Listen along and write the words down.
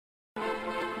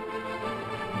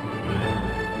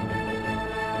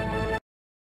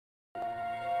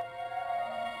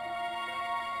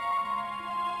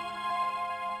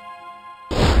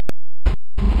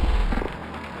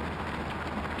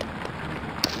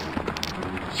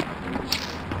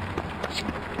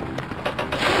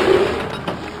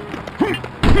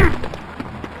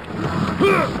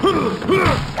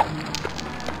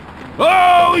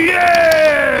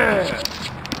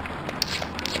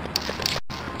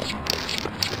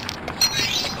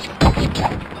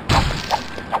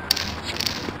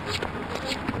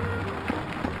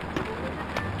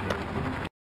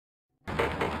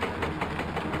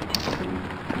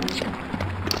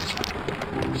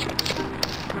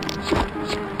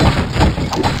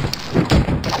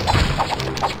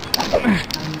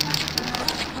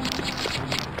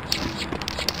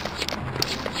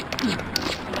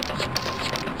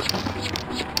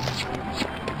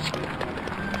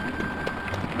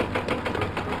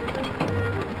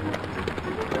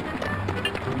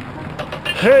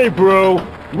Hey bro,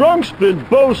 Runk's been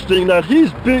boasting that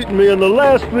he's beaten me in the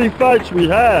last 3 fights we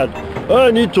had.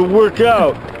 I need to work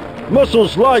out.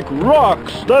 Muscles like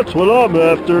rocks, that's what I'm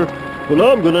after. But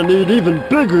I'm gonna need even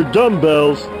bigger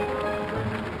dumbbells.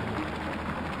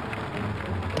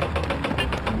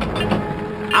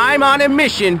 I'm on a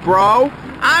mission, bro.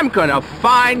 I'm gonna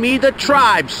find me the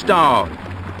tribe stone.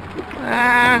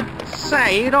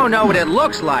 Say, you don't know what it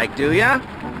looks like, do ya?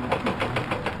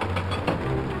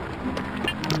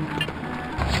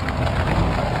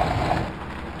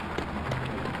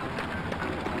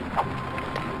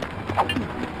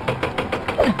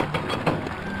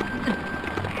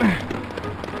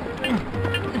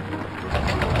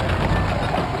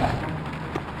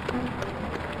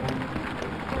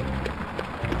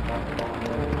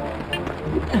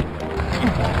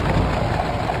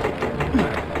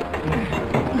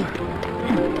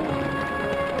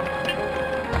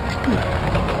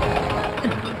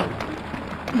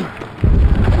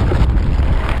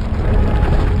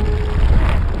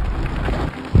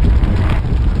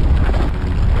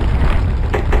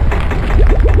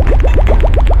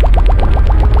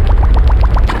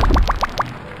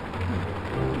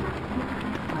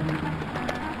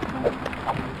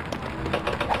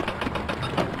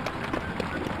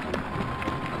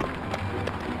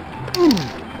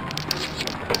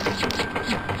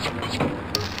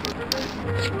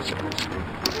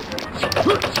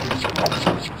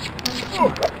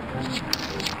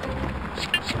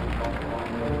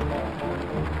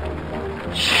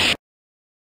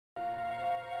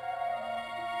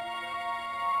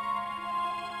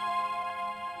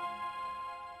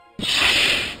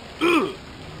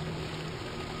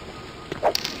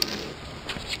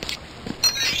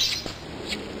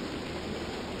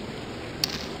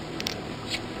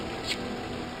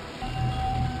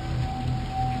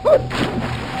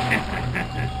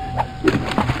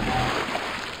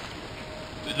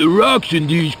 The rocks in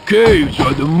these caves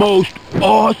are the most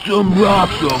awesome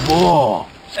rocks of all.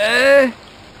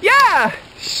 Yeah,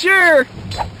 sure.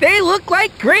 They look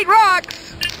like great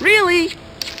rocks, really.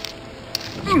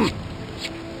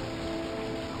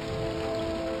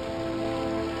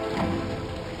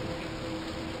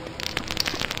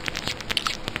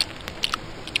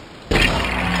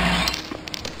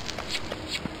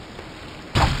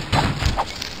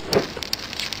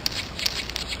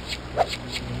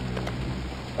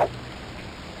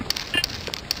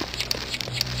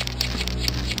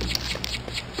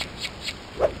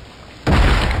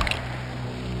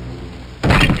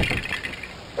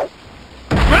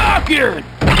 Here!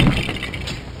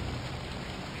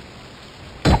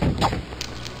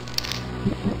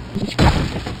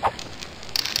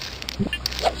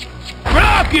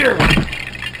 Rock here!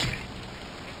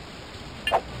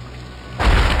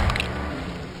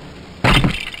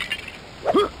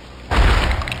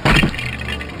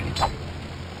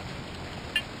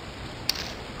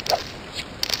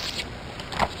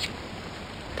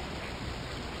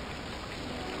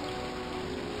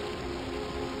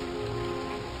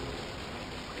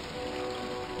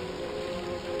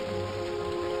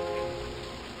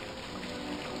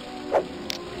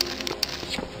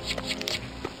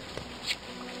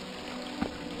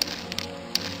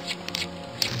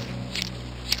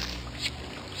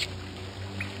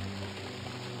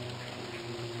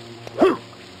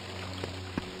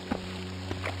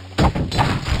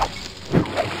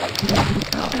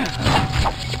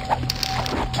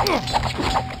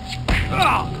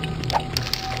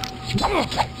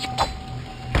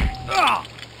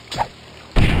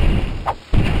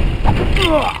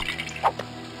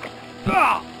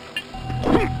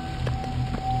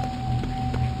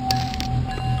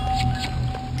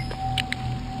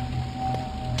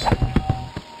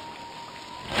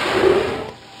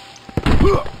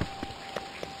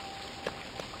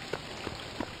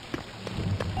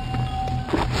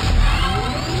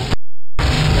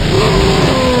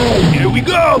 Here we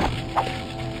go!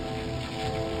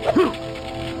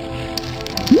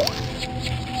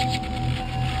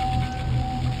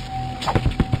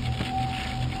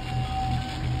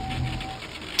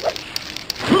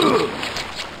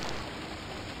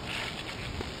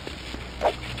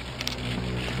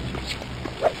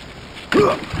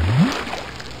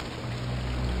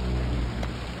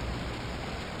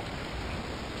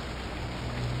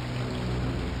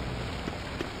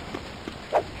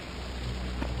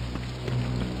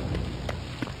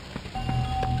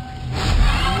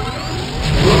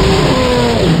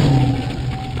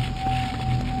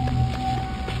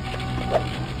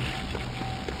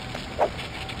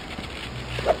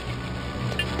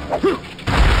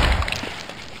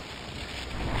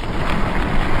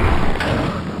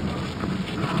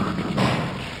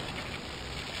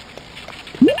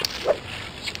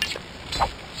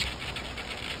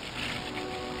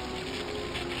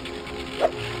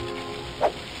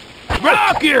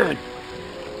 scared.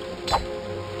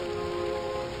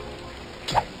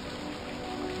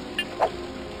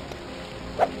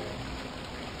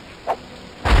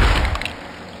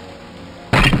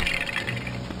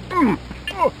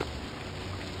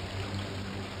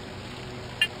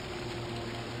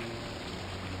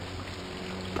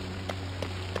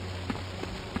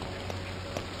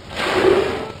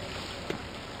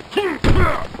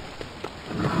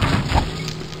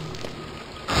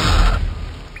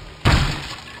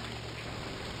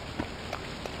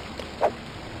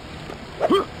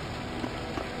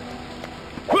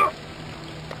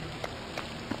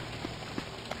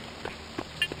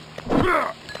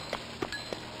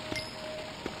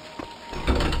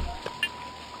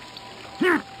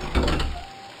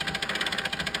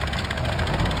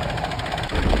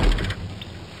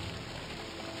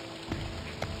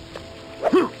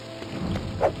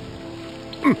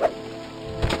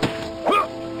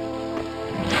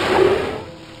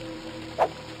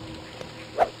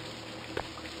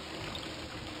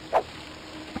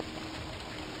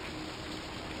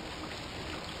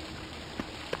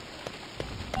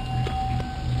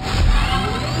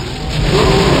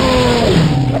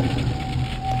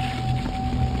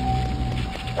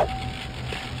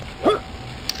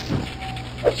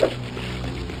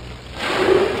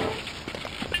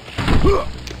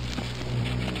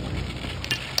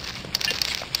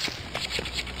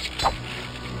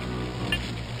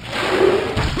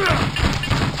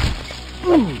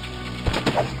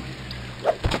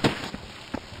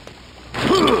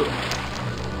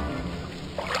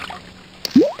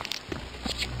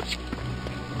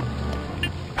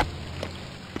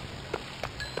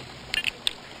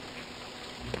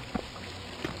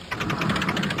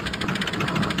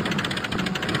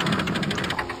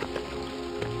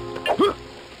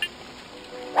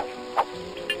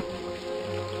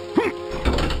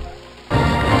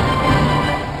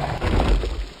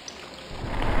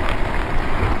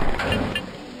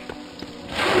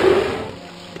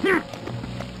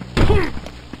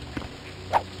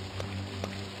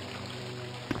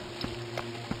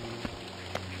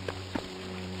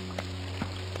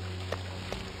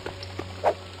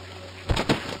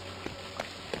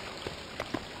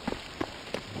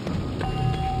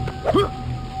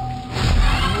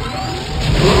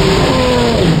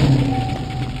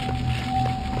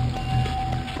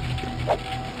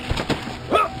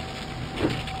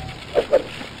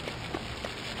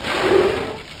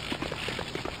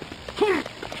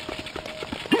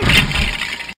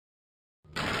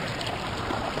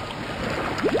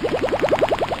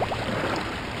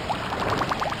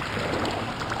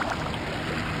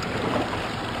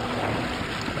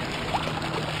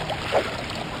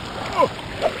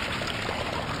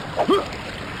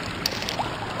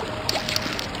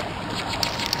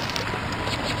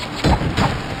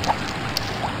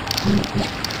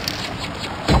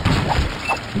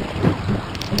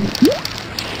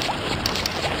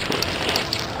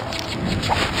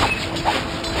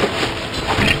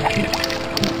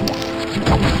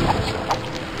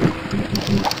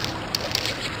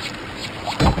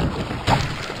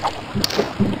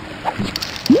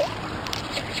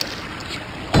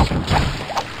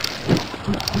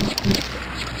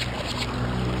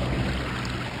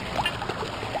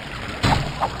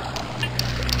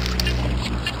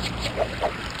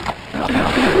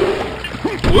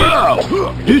 Wow!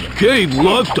 This cave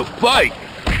loves to fight!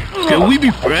 Can we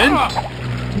be friends?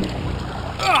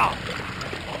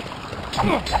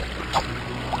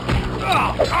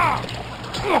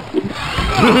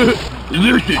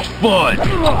 This is fun!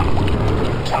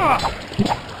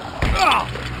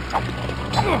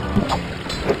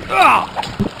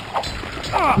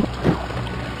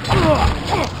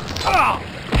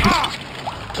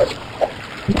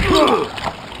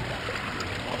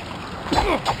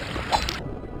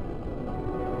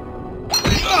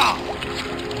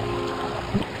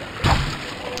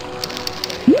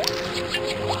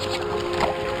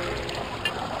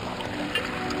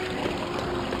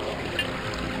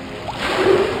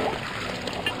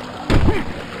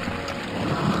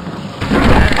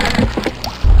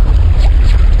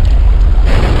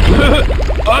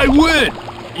 I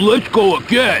win! Let's go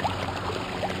again!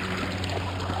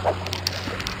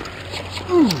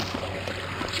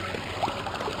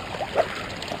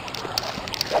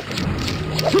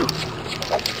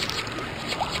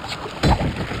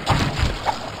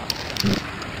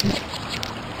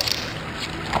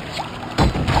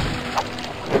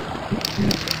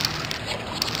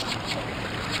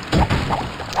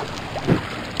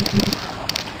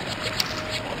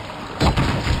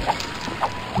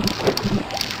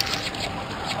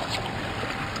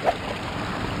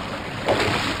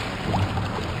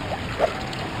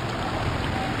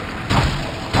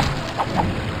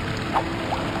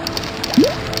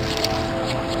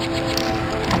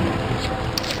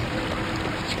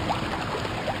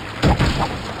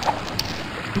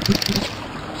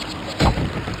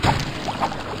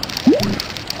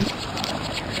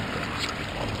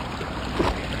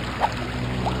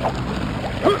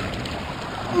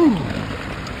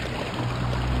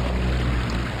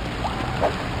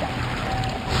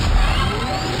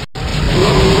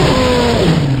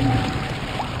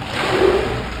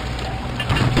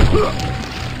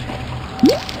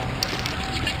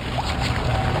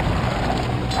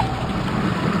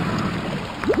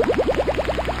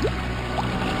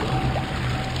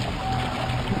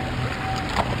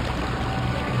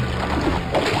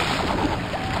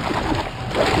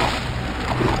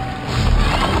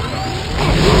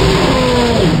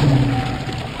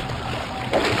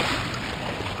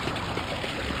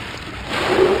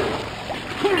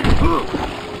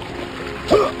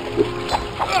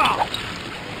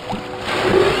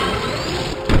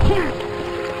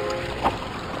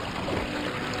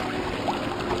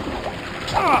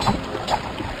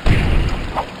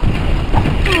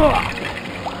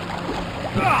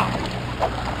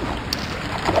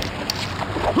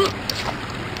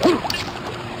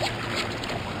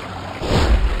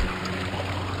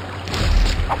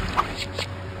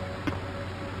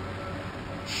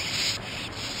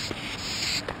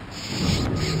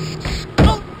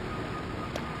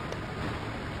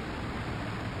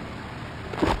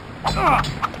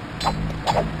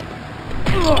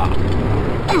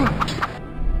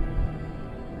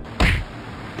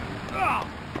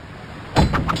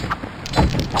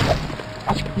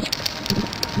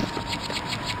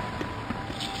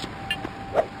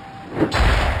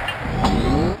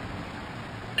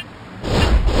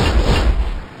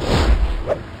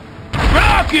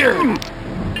 Here!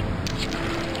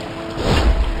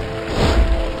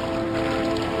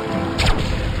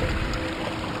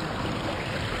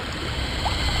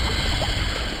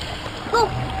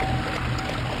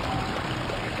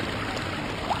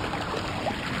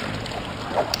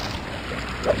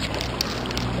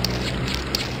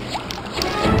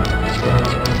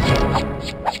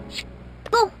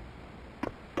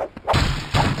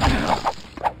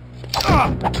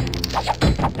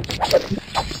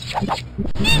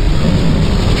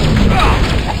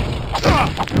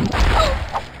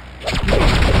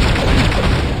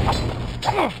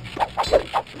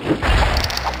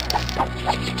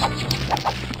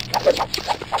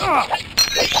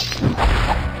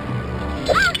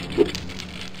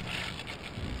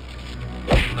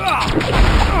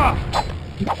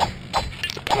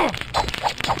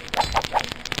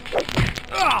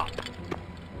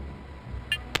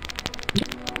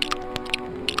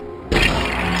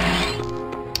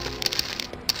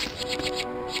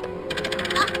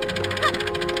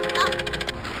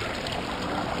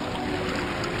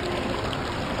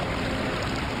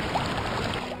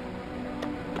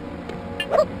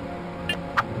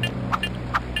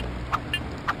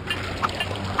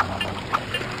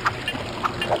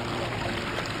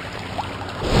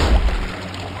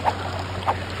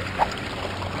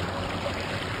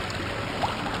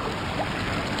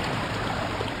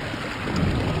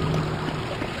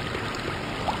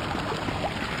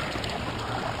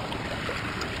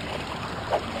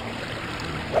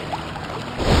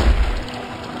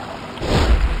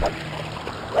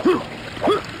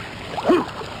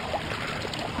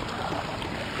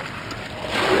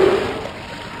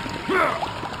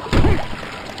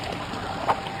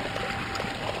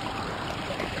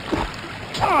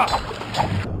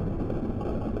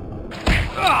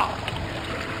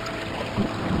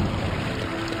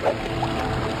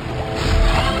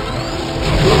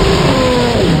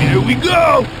 Here we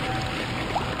go!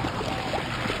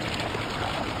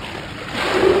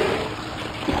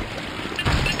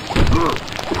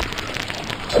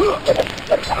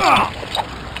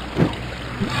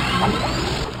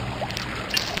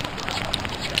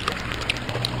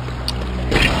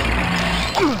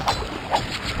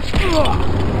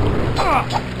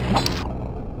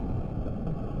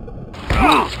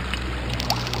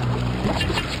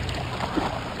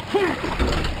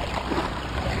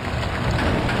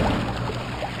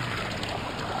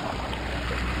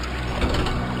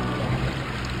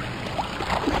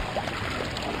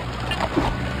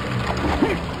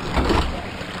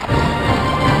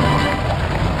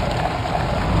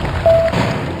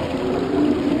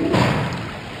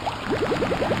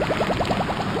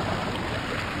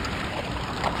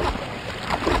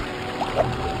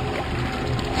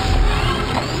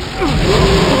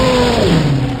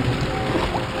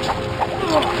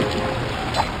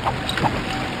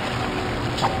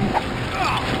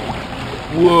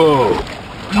 Whoa!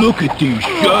 Look at these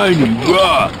shiny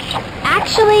rocks.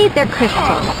 Actually, they're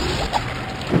crystals.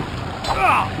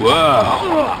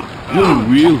 Wow, you're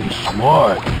really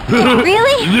smart.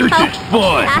 Really? This is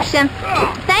fun. Awesome.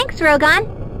 Thanks, Rogan.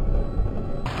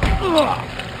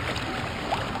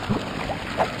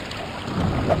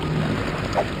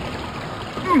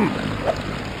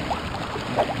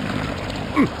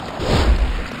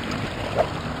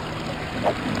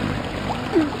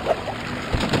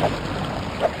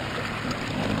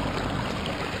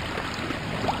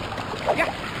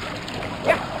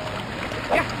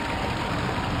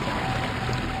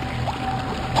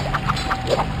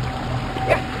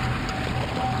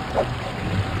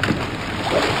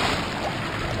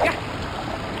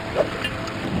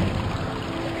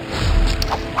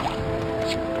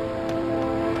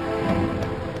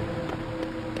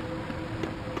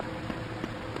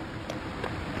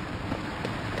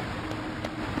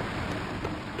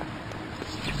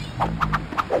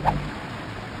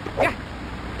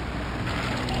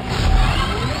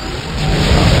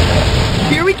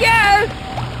 Here we go!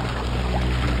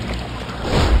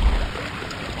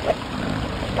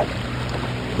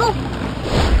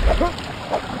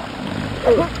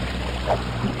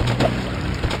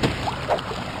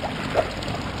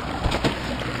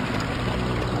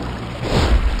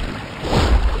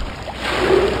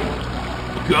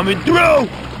 Coming through.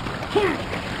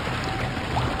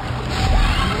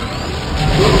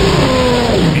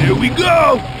 Here we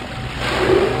go.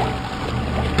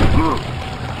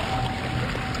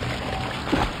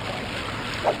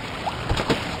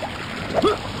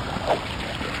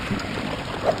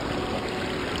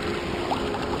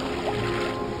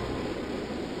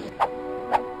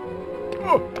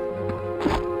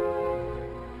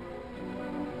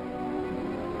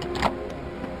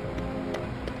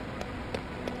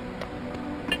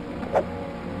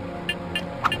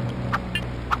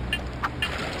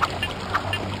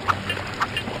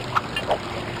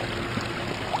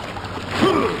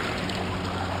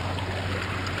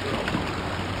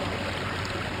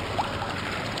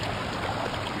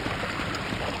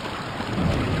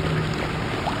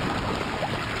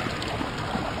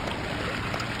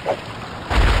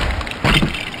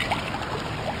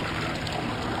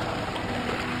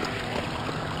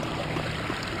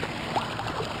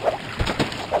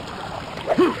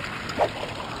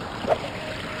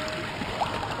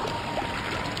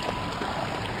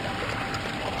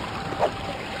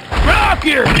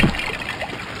 Here!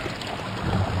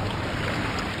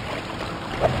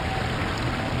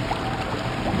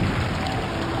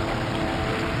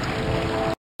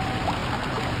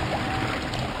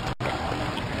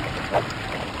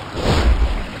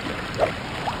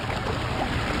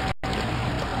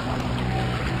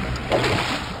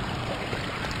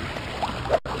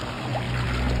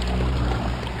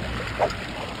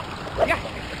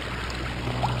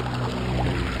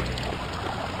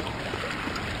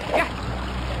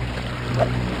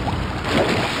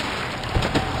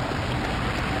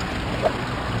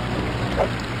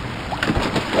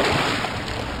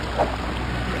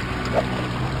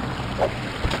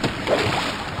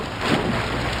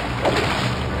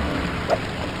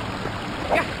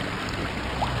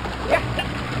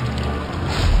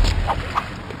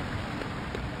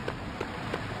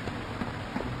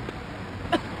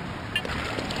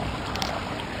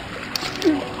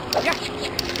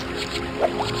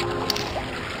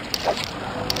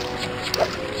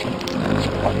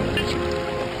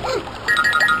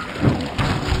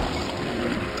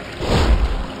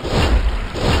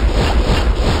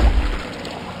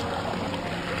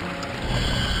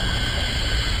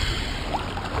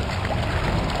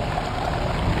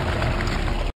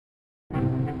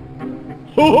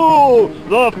 Hoo-hoo!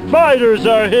 The fighters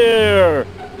are here!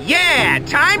 Yeah,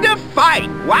 time to fight!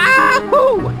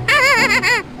 Wahoo!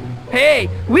 Hey,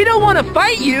 we don't want to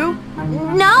fight you!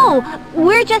 No,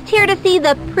 we're just here to see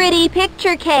the pretty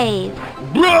picture cave.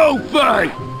 Bro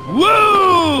fight!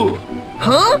 Woo!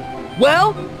 Huh?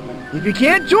 Well, if you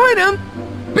can't join them,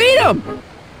 beat them!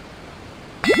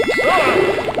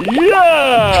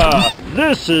 Yeah!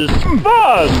 This is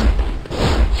fun!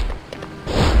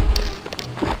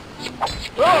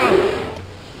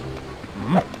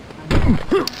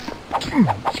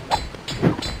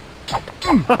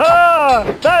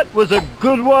 Ha-ha! That was a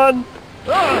good one!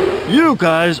 You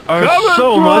guys are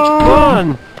so much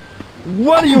fun!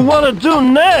 What do you want to do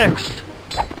next?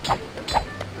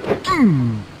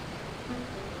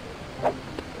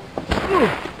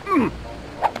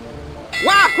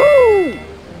 Wahoo!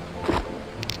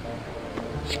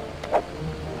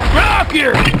 Rock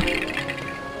here!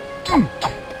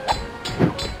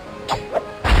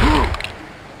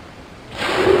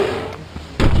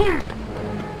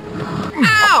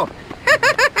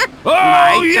 Oh,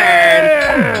 My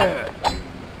yeah!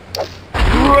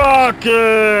 Rockin'!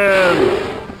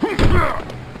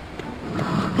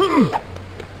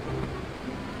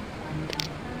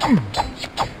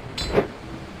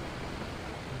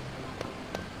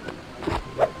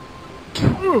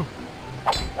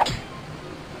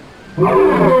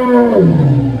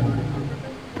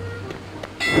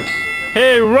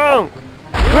 Hey, Runk!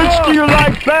 Which do you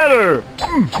like better?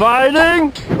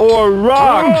 Fighting or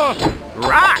rocks?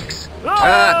 Rocks? No,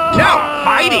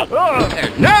 fighting.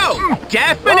 No,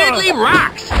 definitely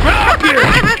rocks.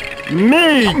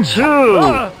 Me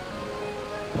too!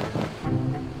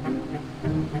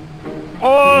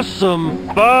 Awesome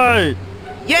fight!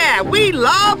 Yeah, we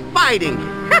love fighting.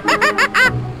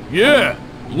 Yeah,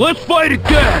 let's fight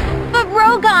again! But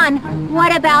Rogan,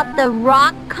 what about the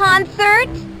rock concert?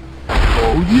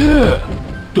 Oh yeah,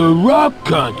 the rock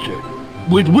concert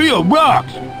with real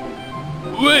rocks.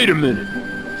 Wait a minute.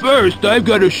 First, I've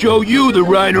got to show you the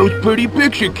Rhino's pretty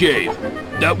picture cave.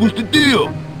 That was the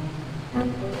deal.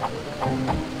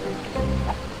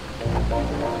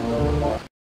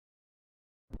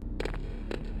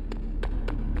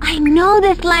 I know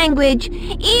this language.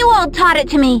 Ewald taught it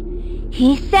to me.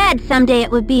 He said someday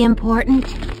it would be important.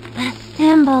 The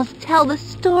symbols tell the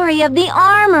story of the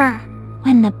armor.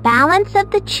 When the balance of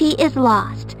the chi is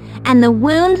lost, and the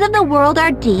wounds of the world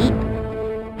are deep,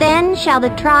 then shall the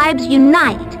tribes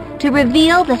unite to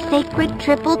reveal the sacred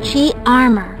triple chi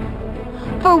armor.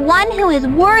 For one who is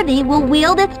worthy will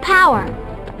wield its power,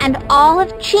 and all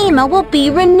of Chima will be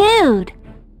renewed.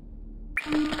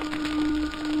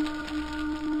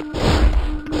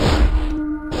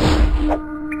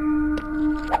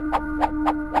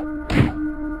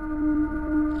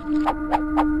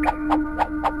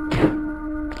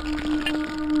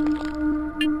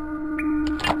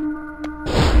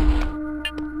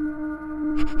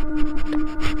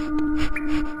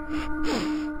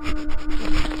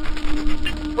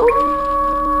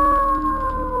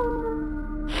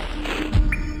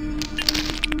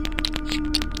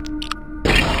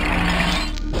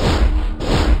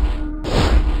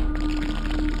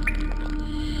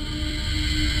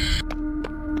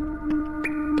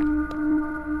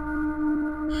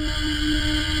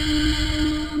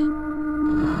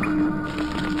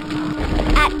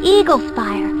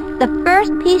 Eaglespire, the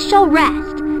first piece shall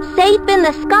rest, safe in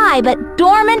the sky but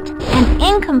dormant and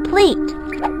incomplete.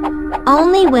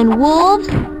 Only when wolves,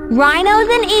 rhinos,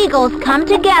 and eagles come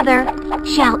together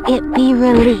shall it be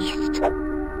released.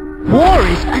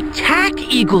 Warriors attack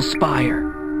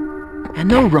Eaglespire, and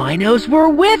the rhinos were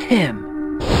with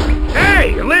him.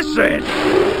 Hey, listen!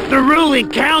 The ruling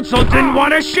council didn't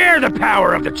want to share the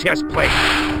power of the chest plate.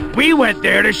 We went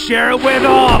there to share it with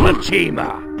all of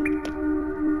Chima.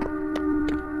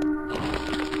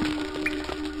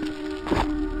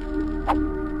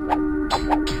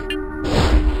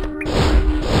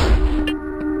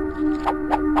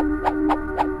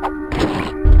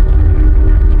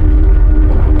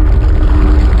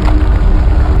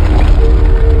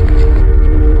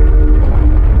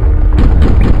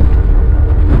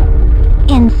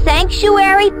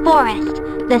 Sanctuary Forest,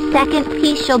 the second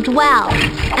piece shall dwell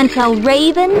until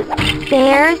ravens,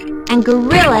 bears, and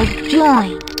gorillas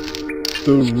join.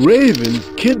 The ravens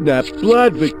kidnapped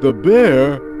Bladvik the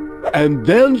bear and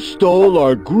then stole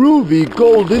our groovy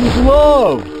golden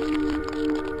glove.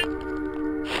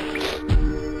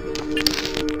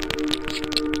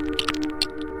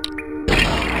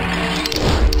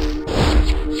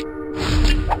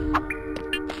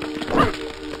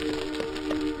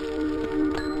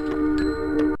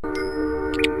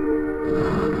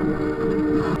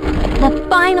 The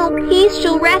final piece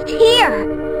shall rest here,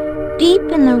 deep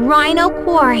in the Rhino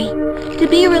quarry, to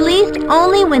be released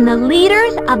only when the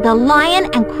leaders of the lion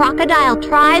and crocodile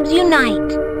tribes unite.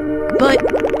 But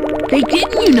they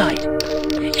didn't unite.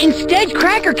 Instead,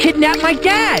 Cracker kidnapped my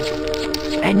dad.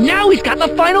 And now he's got the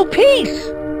final piece.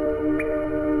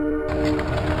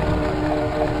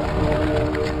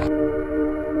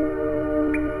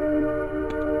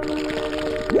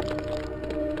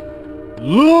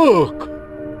 Look!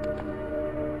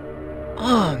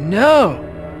 Oh no!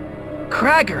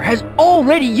 Cracker has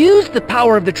already used the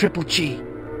power of the Triple Chi.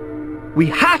 We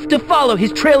have to follow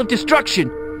his trail of destruction.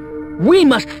 We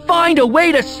must find a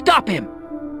way to stop him.